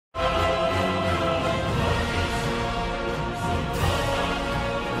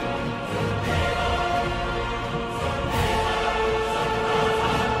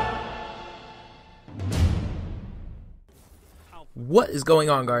What is going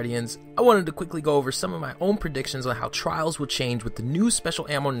on, Guardians? I wanted to quickly go over some of my own predictions on how Trials will change with the new special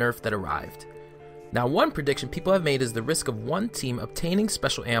ammo nerf that arrived. Now, one prediction people have made is the risk of one team obtaining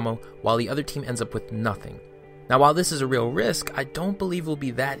special ammo while the other team ends up with nothing. Now, while this is a real risk, I don't believe it will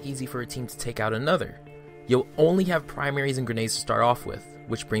be that easy for a team to take out another. You'll only have primaries and grenades to start off with,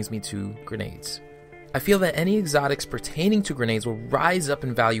 which brings me to grenades. I feel that any exotics pertaining to grenades will rise up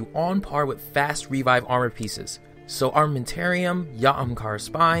in value on par with fast revive armor pieces. So Armentarium, Ya'amkar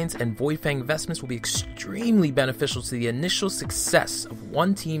Spines, and Voidfang Vestments will be extremely beneficial to the initial success of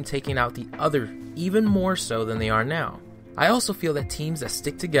one team taking out the other, even more so than they are now. I also feel that teams that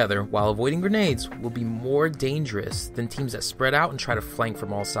stick together while avoiding grenades will be more dangerous than teams that spread out and try to flank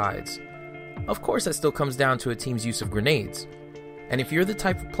from all sides. Of course, that still comes down to a team's use of grenades. And if you're the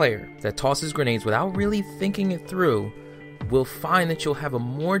type of player that tosses grenades without really thinking it through, will find that you'll have a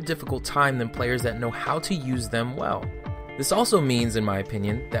more difficult time than players that know how to use them well. This also means, in my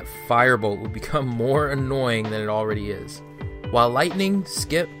opinion, that Firebolt will become more annoying than it already is. While Lightning,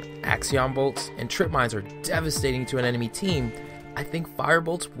 Skip, Axion Bolts, and Trip Mines are devastating to an enemy team, I think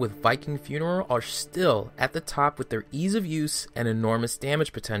Firebolts with Viking Funeral are still at the top with their ease of use and enormous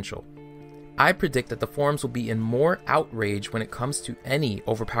damage potential. I predict that the forums will be in more outrage when it comes to any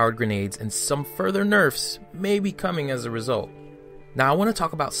overpowered grenades, and some further nerfs may be coming as a result. Now I want to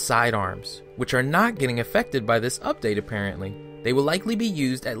talk about sidearms, which are not getting affected by this update apparently. They will likely be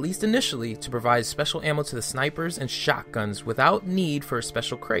used, at least initially, to provide special ammo to the snipers and shotguns without need for a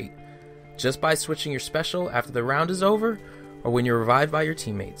special crate, just by switching your special after the round is over or when you're revived by your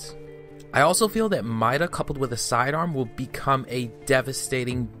teammates. I also feel that Mida coupled with a sidearm will become a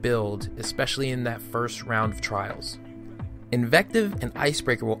devastating build, especially in that first round of trials. Invective and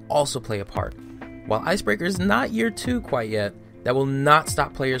Icebreaker will also play a part. While Icebreaker is not year 2 quite yet, that will not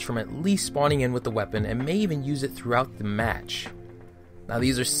stop players from at least spawning in with the weapon and may even use it throughout the match. Now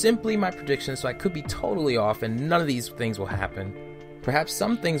these are simply my predictions, so I could be totally off and none of these things will happen. Perhaps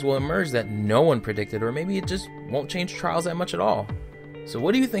some things will emerge that no one predicted, or maybe it just won't change Trials that much at all. So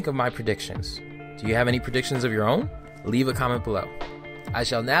what do you think of my predictions? Do you have any predictions of your own? Leave a comment below. I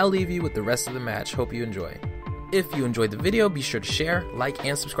shall now leave you with the rest of the match. Hope you enjoy. If you enjoyed the video, be sure to share, like,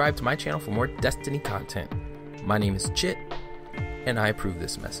 and subscribe to my channel for more Destiny content. My name is Chit, and I approve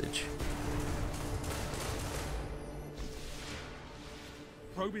this message.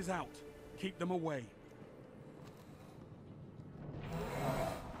 Probe is out. Keep them away.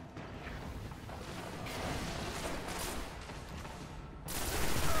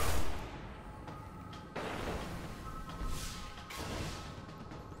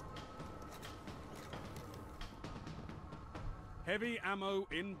 Heavy ammo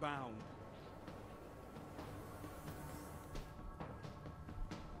inbound.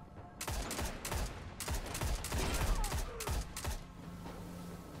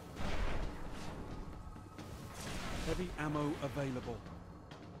 Heavy ammo available.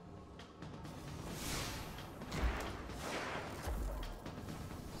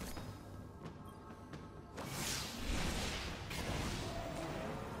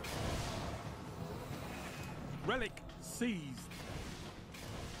 Relic seized.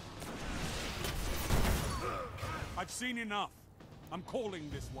 I've seen enough. I'm calling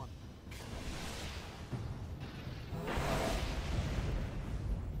this one.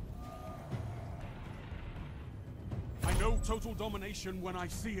 I know total domination when I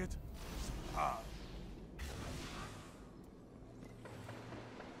see it. Superb.